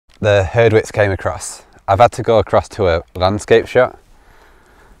the herdwits came across. I've had to go across to a landscape shot,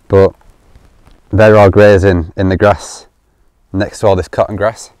 but they're all grazing in the grass next to all this cotton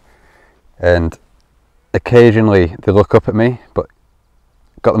grass, and occasionally they look up at me, but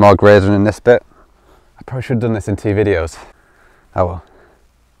got them all grazing in this bit. I probably should have done this in 2 videos. Oh well.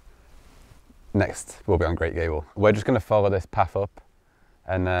 Next we'll be on Great Gable. We're just going to follow this path up,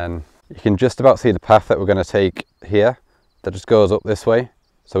 and then you can just about see the path that we're going to take here that just goes up this way,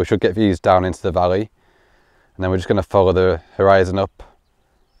 so we should get views down into the valley, and then we're just going to follow the horizon up,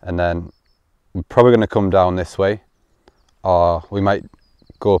 and then we're probably going to come down this way, or we might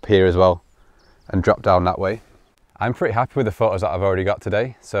go up here as well and drop down that way. I'm pretty happy with the photos that I've already got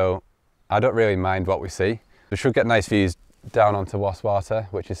today, so I don't really mind what we see. We should get nice views down onto Wastwater,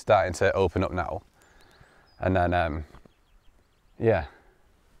 which is starting to open up now, and then yeah,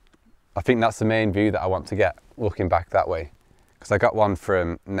 I think that's the main view that I want to get, looking back that way, because I got one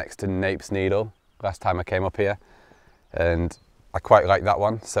from next to Nape's Needle last time I came up here, and I quite like that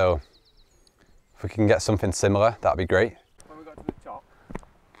one, so if we can get something similar, that'd be great. When we got to the top,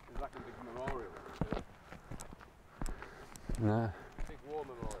 there's like a big memorial. No. Big war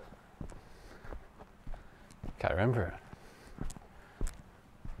memorial. Can't remember it.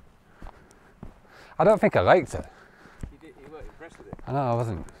 I don't think I liked it. You weren't impressed with it? I know, I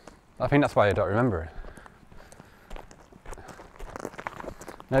wasn't. I think that's why I don't remember it.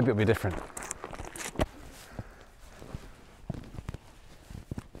 Maybe it'll be different.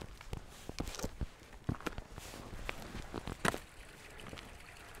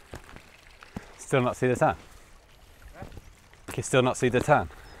 Still not see the tan? Yeah? Can you still not see the tan?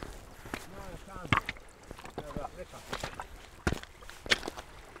 No, I can't.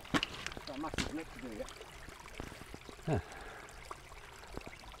 Got a massive neck to do yet. Yeah.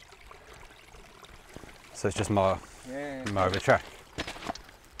 So it's just more of a track.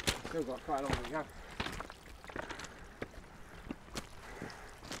 Still got quite a long way to go.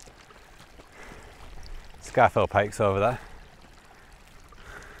 Skyfell Pike's over there.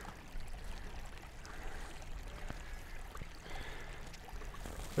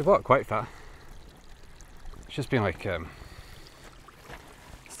 We've walked quite far. It's just been like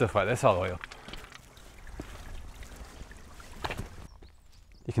stuff like this all the way up.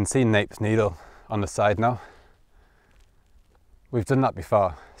 You can see Nape's Needle on the side now. We've done that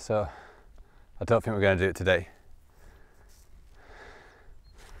before, so I don't think we're going to do it today.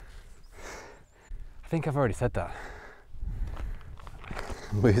 I think I've already said that.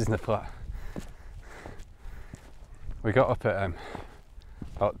 I'm losing the plot. We got up at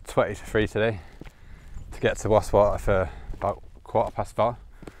about 20 to 3 today to get to Wastwater for about 4:15,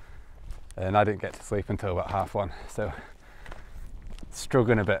 and I didn't get to sleep until about 1:30, so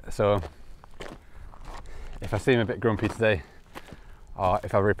struggling a bit. So if I seem a bit grumpy today, or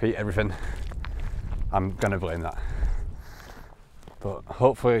if I repeat everything, I'm gonna blame that. But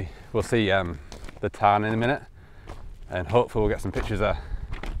hopefully we'll see the tarn in a minute, and hopefully we'll get some pictures there.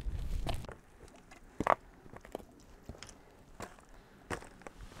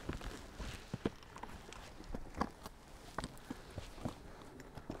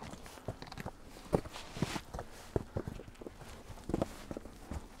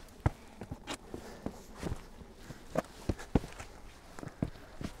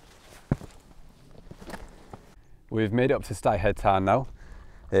 We've made it up to Stye Head Tarn now.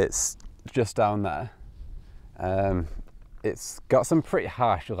 It's just down there. It's got some pretty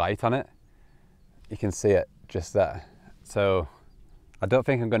harsh light on it. You can see it just there. So I don't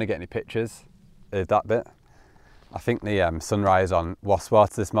think I'm going to get any pictures of that bit. I think the sunrise on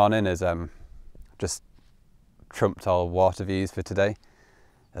Wastwater this morning has just trumped all water views for today,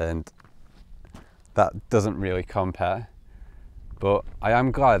 and that doesn't really compare. But I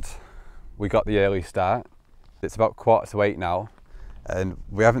am glad we got the early start. It's about 7:45 now, and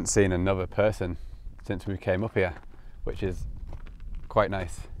we haven't seen another person since we came up here, which is quite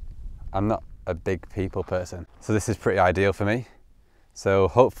nice. I'm not a big people person, so this is pretty ideal for me. So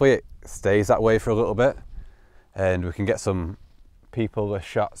hopefully it stays that way for a little bit, and we can get some people-less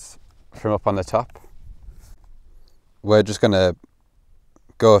shots from up on the top. We're just gonna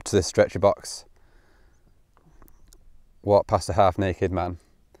go to this stretcher box, walk past a half-naked man,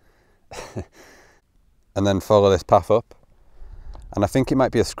 and then follow this path up, and I think it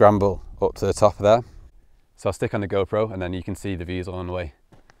might be a scramble up to the top of there. So I'll stick on the GoPro and then you can see the views along the way.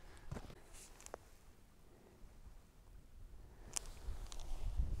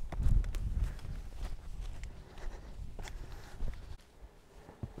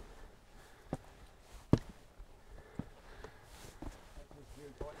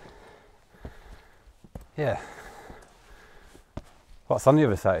 Yeah. What's on the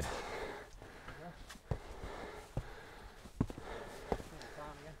other side?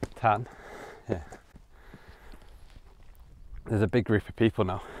 Tan? Yeah. There's a big group of people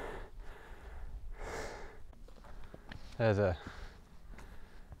now. There's a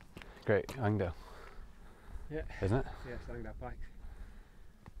Great Gable. Yeah. Isn't it? Yeah, standing that bike.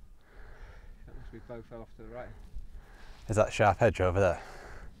 That must be both fell off to the right. Is that sharp edge over there?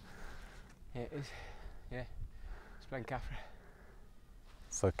 Yeah, it is. Yeah. It's playing Kappa.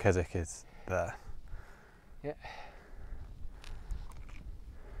 So Keswick is there. Yeah.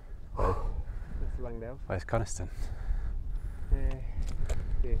 That's Langdale. Where's Coniston? Yeah.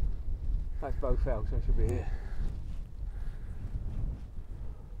 That's both fell, so it should be here.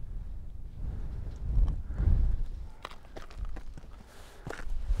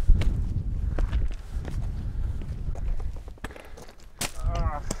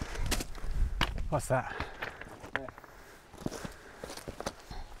 What's that? Yeah.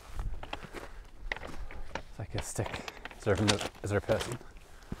 It's like a stick. Is there a person?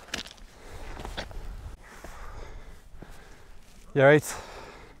 You alright?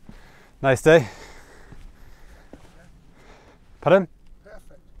 Nice day? Pardon?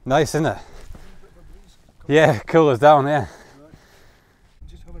 Perfect. Nice, isn't it? Yeah, cool us down, yeah.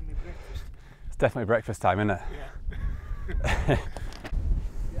 Just having my breakfast. It's definitely breakfast time, isn't it? Yeah. Yeah, I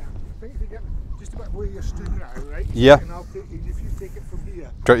think if you get just about where you're stood now, right? Yeah. And I'll take it, if you take it from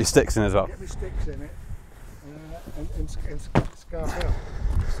here. Drop your sticks in as well. Get my sticks in it and scarf out.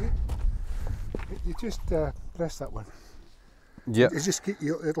 See? You just press that one. Yep. It's just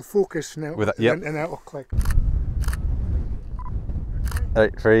it'll focus now. With that, yep. And that'll click.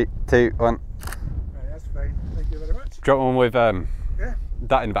 Right, 3, 2, 1. Right, that's fine. Thank you very much. Drop one with Yeah.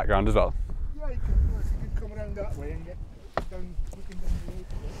 that in the background as well. Yeah, you can come around that way and get down, looking down the road.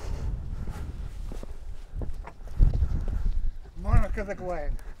 Monarch of the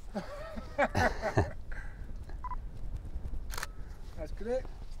Glen. That's great.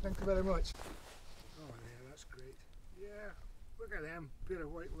 Thank you very much. Oh yeah, that's great. Yeah, look at them, pair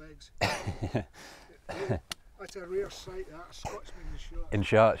of white legs. Yeah, that's a rare sight, that, a Scotsman in shorts. In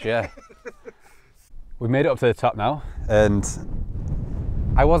shorts, yeah. We made it up to the top now, and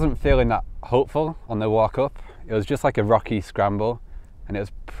I wasn't feeling that hopeful on the walk up. It was just like a rocky scramble, and it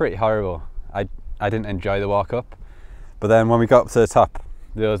was pretty horrible. I didn't enjoy the walk up. But then when we got up to the top,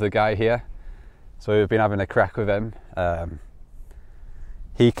 there was a guy here, so we've been having a crack with him.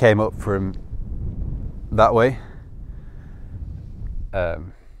 He came up from that way.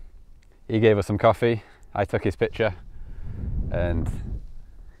 He gave us some coffee, I took his picture, and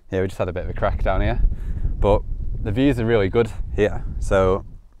yeah, we just had a bit of a crack down here. But the views are really good here, so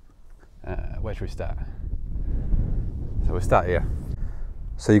where should we start? So we'll start here.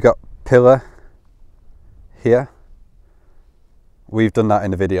 So you got Pillar here. We've done that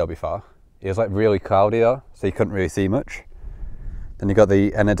in the video before. It was like really cloudy though, so you couldn't really see much. Then you got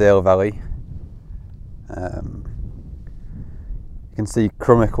the Ennerdale Valley. You can see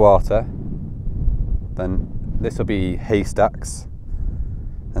Crummock Water. Then this will be Haystacks,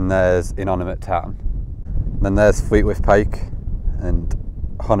 and there's Inanimate Town. Then there's Fleetwith Pike and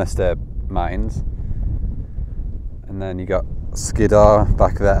Honister Mines. And then you got Skiddaw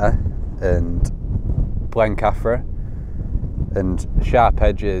back there, and Blencathra, and Sharp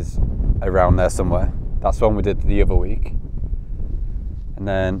Edge is around there somewhere. That's the one we did the other week. And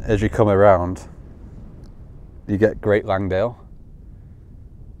then as you come around, you get Great Langdale,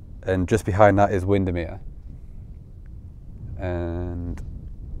 and just behind that is Windermere. And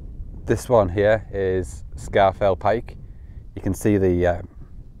this one here is Scarfell Pike. You can see the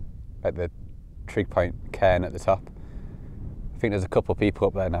like the Trig Point cairn at the top. I think there's a couple of people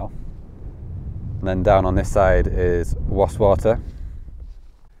up there now. And then down on this side is Wastwater.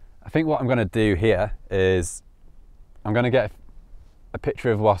 I think what I'm going to do here is I'm going to get a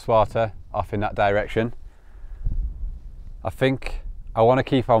picture of Wastwater off in that direction. I think I want to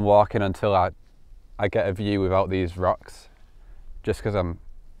keep on walking until I get a view without these rocks, just because I'm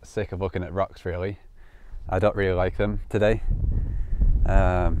sick of looking at rocks really. I don't really like them today.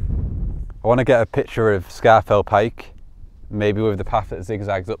 I want to get a picture of Scarfell Pike, maybe with the path that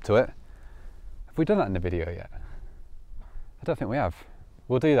zigzags up to it. Have we done that in the video yet? I don't think we have.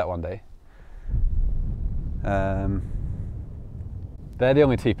 We'll do that one day. They're the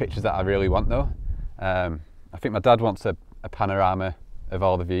only two pictures that I really want though. I think my dad wants a panorama of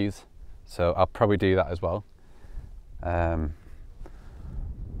all the views, so I'll probably do that as well. But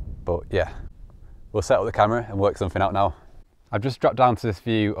yeah, we'll set up the camera and work something out now. I've just dropped down to this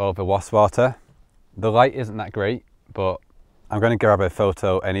view over Wastwater. The light isn't that great, but I'm going to grab a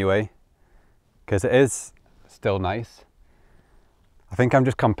photo anyway, because it is still nice. I think I'm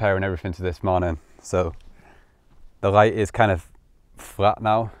just comparing everything to this morning. So the light is kind of flat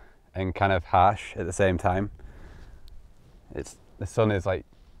now and kind of harsh at the same time. The sun is like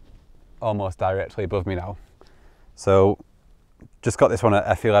almost directly above me now. So just got this one at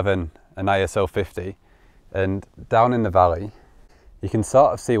f11 and ISO 50, and down in the valley you can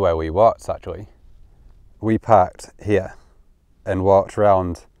sort of see where we walked actually. We parked here and walked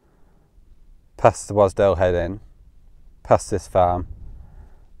round past the Wasdale Head Inn, past this farm,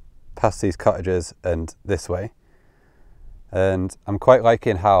 past these cottages and this way. And I'm quite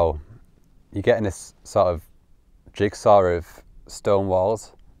liking how you're getting this sort of jigsaw of stone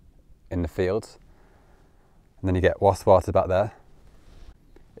walls in the fields, and then you get Wastwater back there.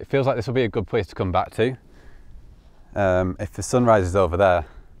 It feels like this will be a good place to come back to. If the sunrise is over there,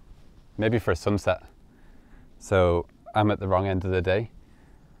 maybe for a sunset. So I'm at the wrong end of the day,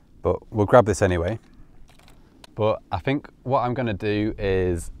 but we'll grab this anyway. But I think what I'm going to do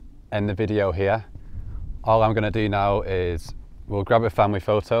is end the video here. All I'm going to do now is we'll grab a family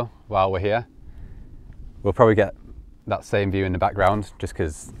photo while we're here. We'll probably get that same view in the background just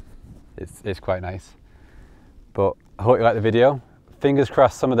because it's quite nice. But I hope you like the video. Fingers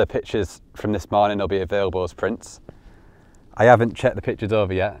crossed some of the pictures from this morning will be available as prints. I haven't checked the pictures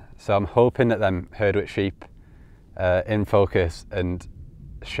over yet, so I'm hoping that them Herdwick sheep in focus and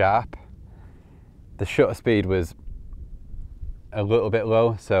sharp. The shutter speed was a little bit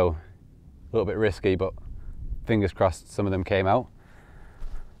low, so a little bit risky, but fingers crossed some of them came out.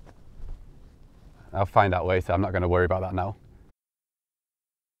 I'll find out later, I'm not going to worry about that now.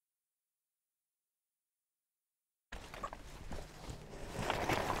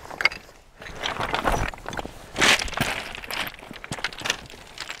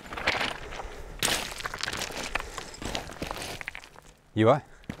 You are?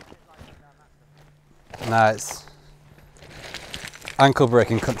 Nah, it's ankle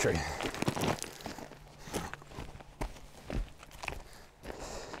breaking country.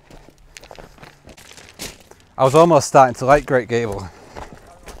 I was almost starting to like Great Gable.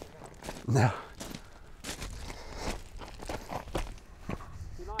 No.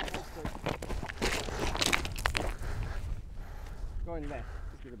 Going left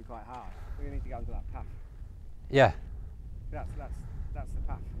is going to be quite hard. We're going to need to go onto that path. Yeah. That's the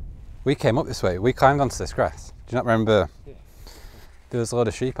path. We came up this way. We climbed onto this grass. Do you not remember? Yeah. There was a lot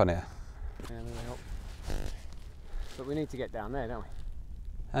of sheep on here. Yeah, moving up. But we need to get down there, don't we?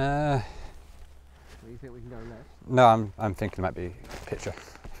 Do you think we can go left? No, I'm thinking it might be a picture.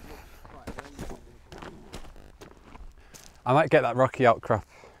 I might get that rocky outcrop.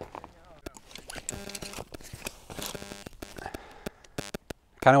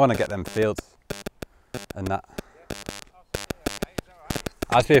 Kind of want to get them fields and that.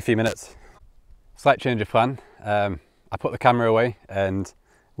 I'll just be a few minutes. Slight change of plan. I put the camera away and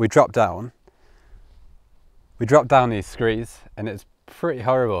we dropped down. We dropped down these screes and it's pretty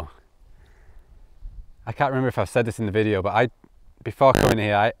horrible. I can't remember if I've said this in the video, but before coming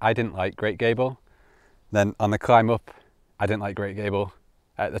here, I didn't like Great Gable. Then on the climb up, I didn't like Great Gable.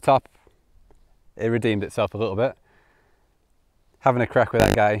 At the top, it redeemed itself a little bit. Having a crack with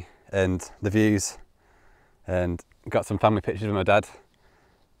that guy and the views, and got some family pictures with my dad,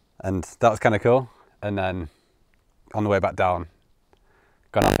 and that was kind of cool. And then on the way back down,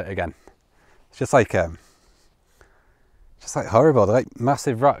 gone off it again. It's just like horrible. They're like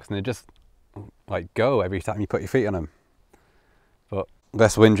massive rocks, and they just like go every time you put your feet on them. But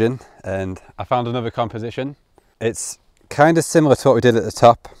less whinging, and I found another composition. It's kind of similar to what we did at the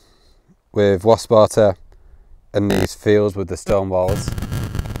top with Wastwater and these fields with the stone walls,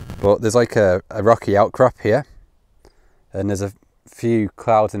 but there's like a rocky outcrop here, and there's a few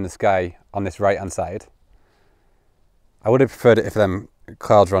clouds in the sky on this right hand side. I would have preferred it if them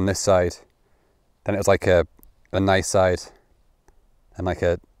clouds were on this side, then it was like a nice side and like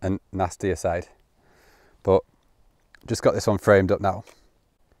a nastier side. But just got this one framed up now.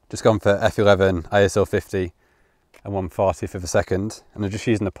 Just gone for f11, ISO 50 and 1/40th of a second, and I'm just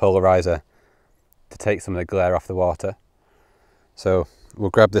using the polarizer to take some of the glare off the water. So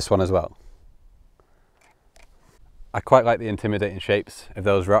we'll grab this one as well. I quite like the intimidating shapes of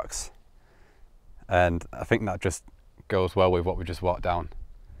those rocks, and I think that just goes well with what we just walked down.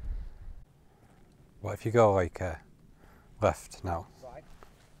 What if you go like left now? Right.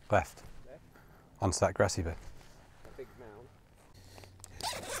 Left. Left. Onto that grassy bit. A big mound.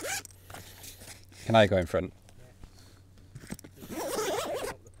 Can I go in front?